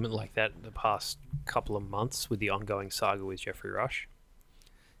little moment like that in the past couple of months with the ongoing saga with Jeffrey Rush.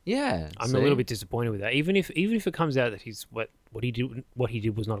 Yeah, I'm a little bit disappointed with that. Even if it comes out that he's what he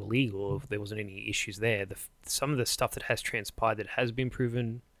did was not illegal, or if there wasn't any issues there, some of the stuff that has transpired that has been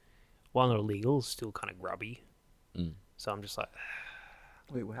proven, while not illegal, is still kind of grubby. So I'm just like.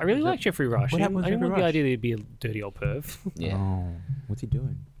 Wait, I really like Jeffrey Rush. I didn't want the idea that he'd be a dirty old perv. Yeah. Oh, what's he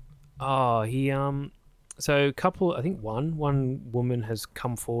doing? Oh, he so a couple. I think one woman has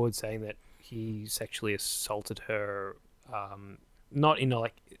come forward saying that he sexually assaulted her. Not in a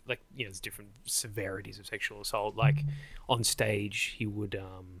like there's different severities of sexual assault. Like on stage, he would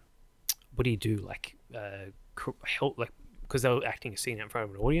what do you do? Like help, like because they were acting a scene out in front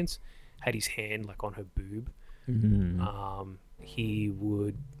of an audience. Had his hand like on her boob. He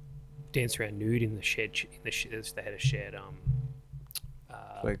would dance around nude in the shed. They had a shared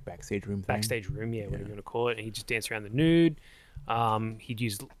like backstage room. Backstage room, yeah, whatever you want to call it. And he'd just dance around the nude. He'd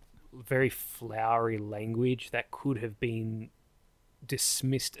use very flowery language that could have been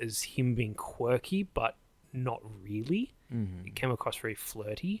dismissed as him being quirky, but not really. It came across very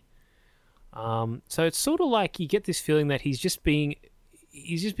flirty. So it's sort of like you get this feeling that he's just being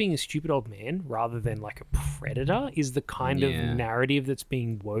he's just being a stupid old man rather than like a predator is the kind of narrative that's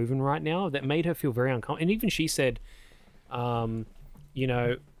being woven right now that made her feel very uncomfortable. And even she said, you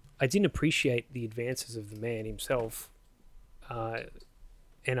know, I didn't appreciate the advances of the man himself,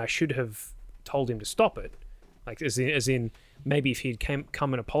 and I should have told him to stop it. Like, as in maybe if he'd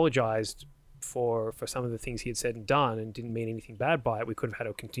come and apologized for some of the things he had said and done and didn't mean anything bad by it, we could have had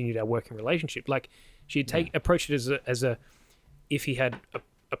to continued our working relationship. Like, she had approached it as a if he had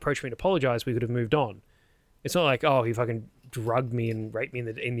approached me and apologized, we could have moved on. It's not like, oh, he fucking drugged me and raped me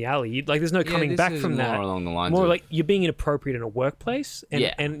in the alley. Like, there's no coming back from that. More along the lines more of, like you're being inappropriate in a workplace,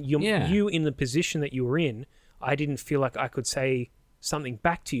 and you in the position that you were in, I didn't feel like I could say something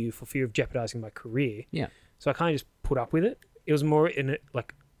back to you for fear of jeopardizing my career. Yeah. So I kind of just put up with it. It was more in a,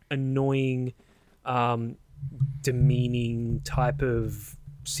 like annoying, demeaning type of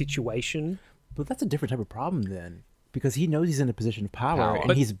situation. But that's a different type of problem then, because he knows he's in a position of power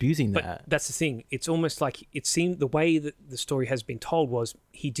and he's abusing that. But that's the thing. It's almost like it seemed the way that the story has been told was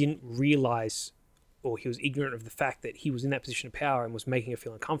he didn't realize, or he was ignorant of the fact that he was in that position of power and was making her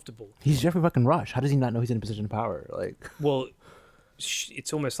feel uncomfortable. He's Jeffrey fucking Rush. How does he not know he's in a position of power? Like, well,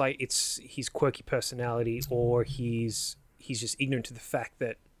 it's almost like it's his quirky personality, or he's just ignorant to the fact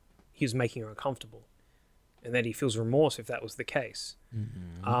that he was making her uncomfortable, and that he feels remorse if that was the case.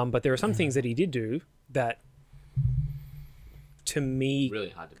 Mm-hmm. But there are some things that he did do that, to me, really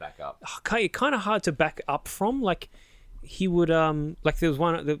hard to back up. Kind of hard to back up from. Like, he would like there was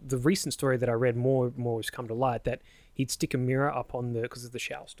one the recent story that I read more has come to light, that he'd stick a mirror up on because of the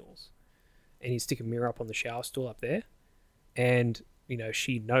shower stalls, and he'd stick a mirror up on the shower stall up there, and you know,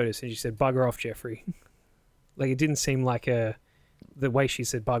 she noticed and she said, "Bugger off, Jeffrey." Like, it didn't seem like the way she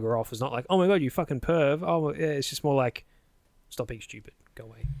said "bugger off" was not like, "Oh my god, you fucking perv." Oh yeah, it's just more like, "Stop being stupid, go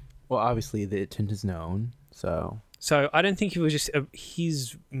away." Well, obviously the intent is known, so I don't think it was just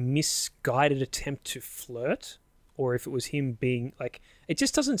his misguided attempt to flirt, or if it was him being like, it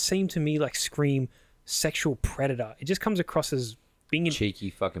just doesn't seem to me like scream sexual predator. It just comes across as being a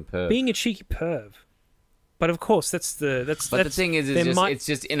cheeky fucking perv. Being a cheeky perv. But of course, the thing is, it's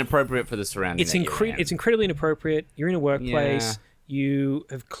just inappropriate for the surroundings. It's incredibly inappropriate. You're in a workplace. Yeah. You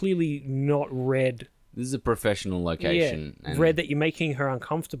have clearly not read. This is a professional location. Yeah, read that you're making her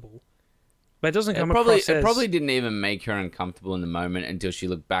uncomfortable. But it doesn't come across as... It probably didn't even make her uncomfortable in the moment until she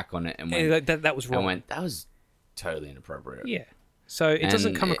looked back on it and went... that was wrong. And went, that was totally inappropriate. Yeah. So it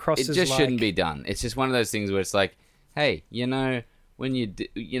doesn't come across as It just shouldn't be done. It's just one of those things where it's like, hey, you know, when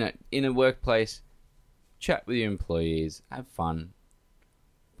in a workplace, chat with your employees, have fun,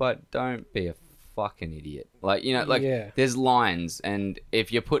 but don't be a fucking idiot. Like, you know, like, there's lines, and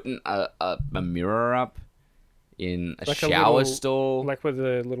if you're putting a mirror up in a shower stall, like with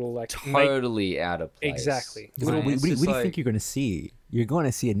a little like totally out of place. Exactly. What do you think you're going to see? You're going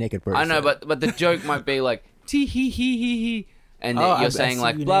to see a naked person. I know, but the joke might be like tee hee hee hee hee, and you're saying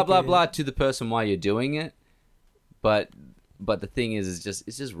like blah blah blah to the person while you're doing it, but the thing is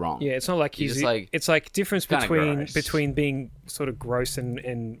it's just wrong. Yeah, it's not like he's like, it's like difference between being sort of gross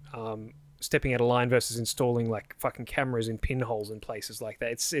and stepping out of line versus installing like fucking cameras in pinholes in places like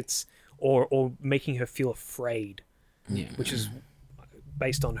that. It's or making her feel afraid, which is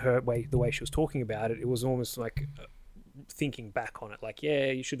based on the way she was talking about it. It was almost like thinking back on it, like,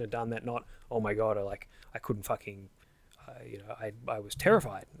 yeah, you shouldn't have done that. Not, oh my god, or like I couldn't fucking, I was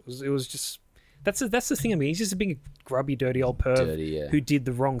terrified. It was just that's the thing. I mean, he's just being a grubby, dirty old perv who did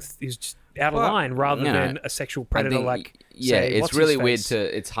the wrong. He's just out of line rather than a sexual predator. It's really weird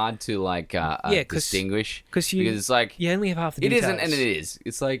it's hard to like distinguish because it's like you only have half the details. It isn't, and it is.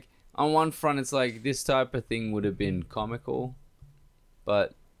 It's like on one front, it's like this type of thing would have been comical,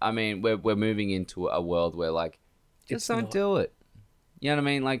 but I mean, we're moving into a world where like just don't do it. You know what I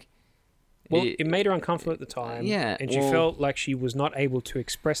mean? Like, well, it made her uncomfortable at the time. Yeah, and she felt like she was not able to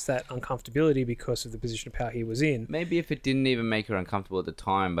express that uncomfortability because of the position of power he was in. Maybe if it didn't even make her uncomfortable at the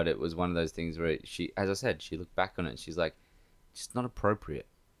time, but it was one of those things where she, as I said, she looked back on it and she's like, it's not appropriate.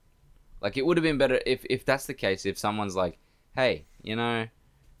 Like, it would have been better if that's the case, if someone's like, hey, you know,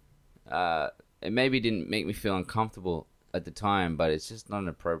 it maybe didn't make me feel uncomfortable at the time, but it's just not an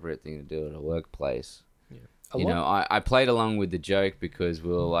appropriate thing to do at a workplace. Yeah. You know, I played along with the joke because we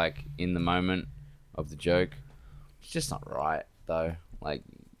were like in the moment of the joke. It's just not right though. Like,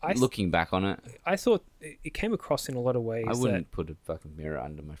 looking back on it, I thought it came across in a lot of ways. I wouldn't put a fucking mirror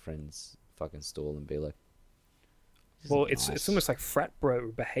under my friend's fucking stall and be like, well, it's almost like frat bro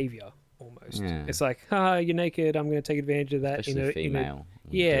behavior almost. Yeah. It's like, you're naked, I'm going to take advantage of that. Especially female.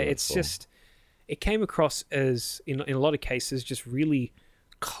 It's just, it came across as in a lot of cases just really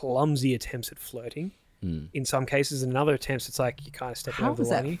clumsy attempts at flirting. in some cases. In other attempts, it's like you kind of step How over is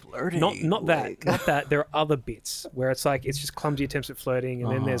the that line. flirting? Not Like- that, not that. There are other bits where it's like it's just clumsy attempts at flirting,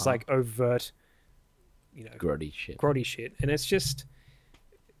 and then there's like overt, Grotty shit. grotty shit, and it's just,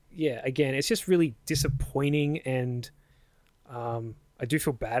 yeah, again, it's just really disappointing, and I do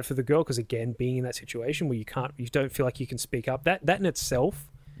feel bad for the girl because again, being in that situation where you don't feel like you can speak up. That in itself,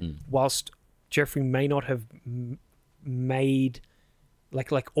 whilst Jeffrey may not have made,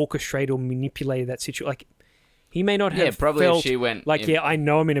 like orchestrated or manipulated that situation, like he may not have probably felt if she went like, I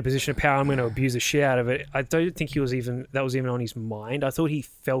know I'm in a position of power, I'm going to abuse the shit out of it. I don't think that was even on his mind. I thought he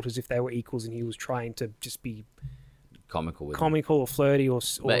felt as if they were equals and he was trying to just be comical or flirty or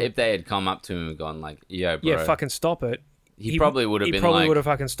But if they had come up to him and gone like, "Yo, bro," yeah, fucking stop it. he probably would have been He probably like, would have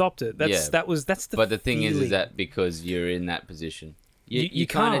fucking stopped it. That's Yeah. that's the. But the thing is feeling. that because you're in that position, you You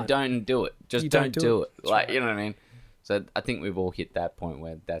kind of can't. don't do it. Just You don't do it. That's Like, right. you know what I mean? So I think we've all hit that point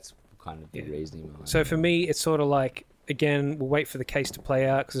where that's kind of the Yeah. reasoning behind So it. for me, it's sort of like, again, we'll wait for the case to play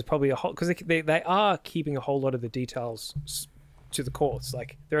out because there's probably a whole, because they are keeping a whole lot of the details to the courts.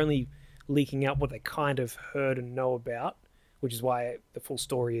 Like they're only leaking out what they kind of heard and know about, which is why the full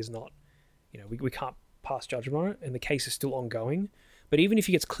story is not, we can't pass judgment on it, and the case is still ongoing. But even if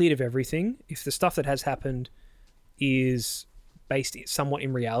he gets cleared of everything, if the stuff that has happened is based somewhat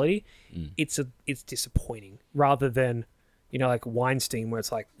in reality, it's disappointing rather than, like Weinstein, where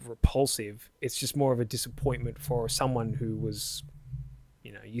it's like repulsive. It's just more of a disappointment for someone who was,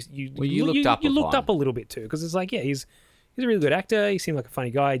 you looked up a little bit too, because it's like, yeah, he's a really good actor. He seemed like a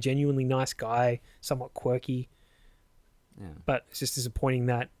funny guy, genuinely nice guy, somewhat quirky. Yeah. But it's just disappointing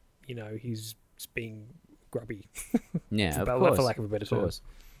that he's just being grubby. Yeah, for of course, lack of a better term.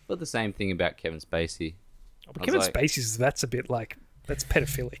 But the same thing about Kevin Spacey. But I was Kevin like- Spacey's, that's a bit like, that's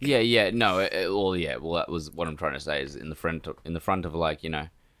pedophilic. Yeah, no, well, that was what I'm trying to say is in the front of like,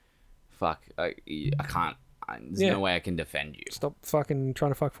 fuck, I can't. There's Yeah. no way I can defend you. Stop fucking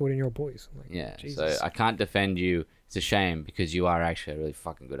trying to fuck 14-year-old boys. Like, Yeah, Jesus. so I can't defend you. It's a shame because you are actually a really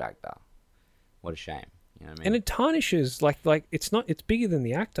fucking good actor. What a shame. You know what I mean? And it tarnishes, like it's bigger than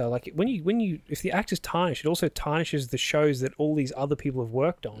the actor. Like if the actor's tarnished, it also tarnishes the shows that all these other people have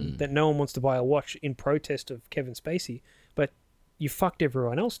worked on that no one wants to buy or watch in protest of Kevin Spacey. But you fucked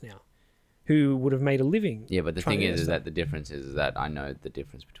everyone else now, who would have made a living. Yeah, but the trying thing to is get that the difference is that I know the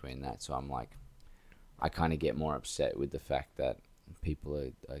difference between that. So I'm like, I kind of get more upset with the fact that people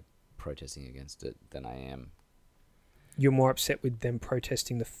are protesting against it than I am You're more upset with them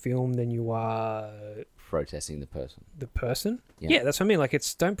protesting the film than you are protesting the person. the person. Yeah. Yeah, that's what I mean. Like,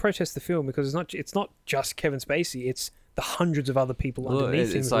 don't protest the film because it's not just Kevin Spacey. It's the hundreds of other people Well,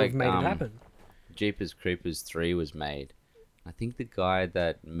 underneath him it's who like, have made it happen. Jeepers Creepers 3 was made. I think the guy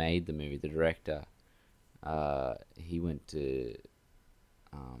that made the movie, the director, he went to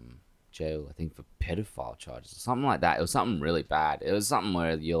jail, I think, for pedophile charges or something like that. It was something really bad. It was something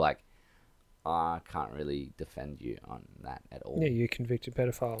where you're like, I can't really defend you on that at all. Yeah, you're a convicted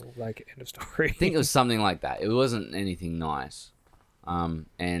pedophile. Like, end of story. I think it was something like that. It wasn't anything nice.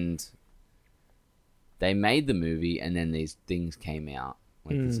 And they made the movie, and then these things came out.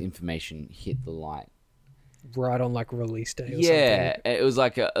 Like, this information hit the light. right on like release day or Yeah, something. it was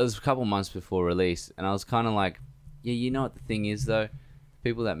like it was a couple months before release, and I was kind of like, yeah, you know what the thing is though,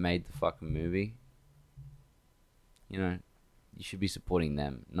 people that made the fucking movie, you should be supporting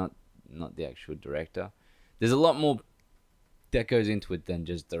them, not the actual director. There's a lot more that goes into it than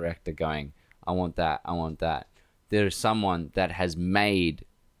just director going, I want that, I want that. There's someone that has made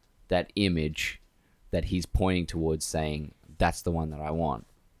that image that he's pointing towards, saying that's the one that I want.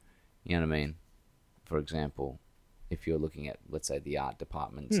 You know what I mean? For example, if you're looking at, let's say, the art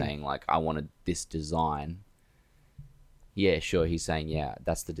department saying, like, I wanted this design. Yeah, sure, he's saying, yeah,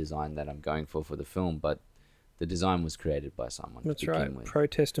 that's the design that I'm going for the film, but the design was created by someone. That's to begin right. with.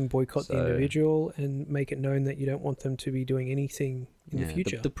 Protest and boycott the So- individual and make it known that you don't want them to be doing anything in the Yeah,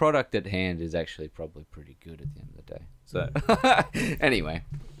 future. The product at hand is actually probably pretty good at the end of the day. So, anyway,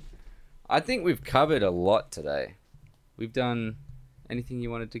 I think we've covered a lot today. We've done anything you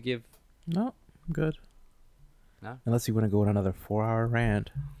wanted to give? No, I'm good. No? Unless you want to go on another 4-hour rant.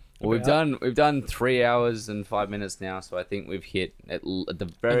 Well, we've done 3 hours and 5 minutes now, so I think we've hit at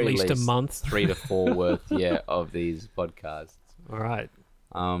the very least a month. 3 to 4 worth, of these podcasts. All right.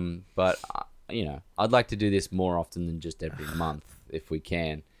 But I'd like to do this more often than just every month if we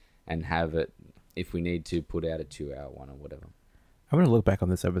can, and have it, if we need to, put out a 2-hour one or whatever. I'm going to look back on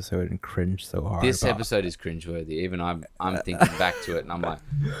this episode and cringe so hard. This about- episode is cringeworthy. Even I'm thinking back to it, and I'm like,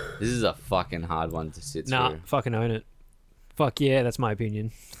 this is a fucking hard one to sit Nah, through. fucking own it. Fuck yeah, that's my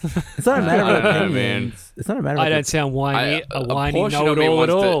opinion. It's not a matter I of don't know, opinions. It's not a matter of I don't sound whiny, a whiny portion of me know-it-all at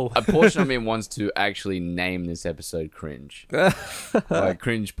wants to- all. A portion of me wants to actually name this episode cringe. Like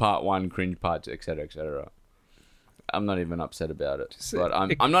cringe part 1, cringe part 2, etc., etc. I'm not even upset about it. But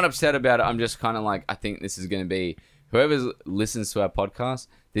I'm not upset about it. I'm just kind of like, I think this is going to be, whoever listens to our podcast,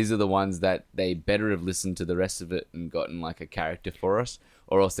 these are the ones that they better have listened to the rest of it and gotten like a character for us,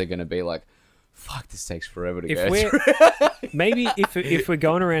 or else they're going to be like, fuck, this takes forever to go through. Maybe if we're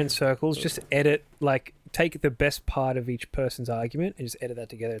going around in circles, just edit, like, take the best part of each person's argument and just edit that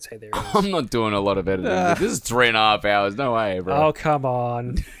together and say there it is. I'm not doing a lot of editing. This is 3.5 hours. No way, bro. Oh, come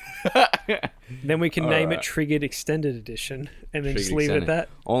on. Then we can name it Triggered Extended Edition and then just leave it at that.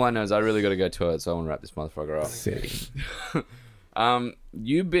 All I know is I really got to go to it, so I want to wrap this motherfucker up.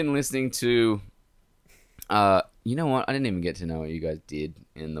 You've been listening to... you know what? I didn't even get to know what you guys did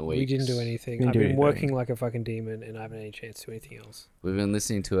in the week. We didn't do anything. I've been working like a fucking demon and I haven't had any chance to do anything else. We've been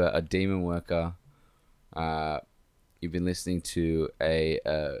listening to a demon worker. You've been listening to I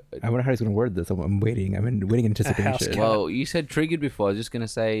wonder how he's going to word this. I'm waiting. I'm in waiting anticipation. Well, you said triggered before. I was just going to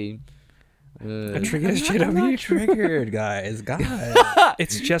say... a triggered shit I'm on not you. triggered, guys. God.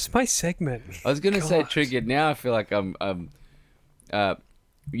 It's just my segment. I was going to say triggered. Now I feel like I'm...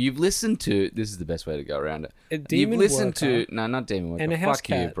 You've listened to... This is the best way to go around it. A demon You've listened worker to... No, not demon worker. and a house Fuck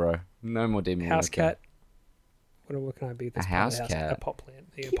you, cat. bro. No more demon House worker. cat. What can I be? That's A part of house the cat. A pot plant.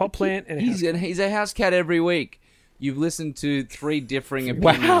 Yeah, a pot plant and a house cat. He's a house cat every week. You've listened to 3 differing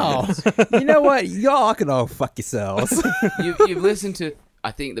opinions. Wow. You know what? Y'all can all fuck yourselves. You've listened to...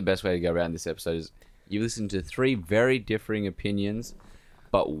 I think the best way to go around this episode is you've listened to 3 very differing opinions,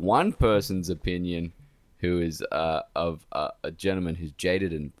 but one person's opinion who is of a gentleman who's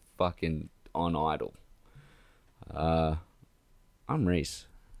jaded and fucking on idle. I'm Reese.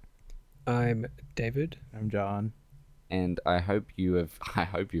 I'm David. I'm John. And I hope you've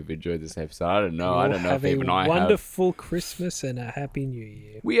enjoyed this episode. I don't know. I don't know if even I have. Have a wonderful Christmas and a happy New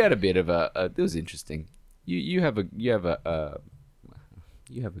Year. We had a bit of it was interesting. You have a good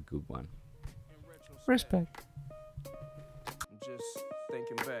one. Respect. Just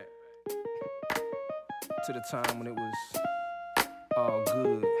thinking back to the time when it was all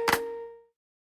good.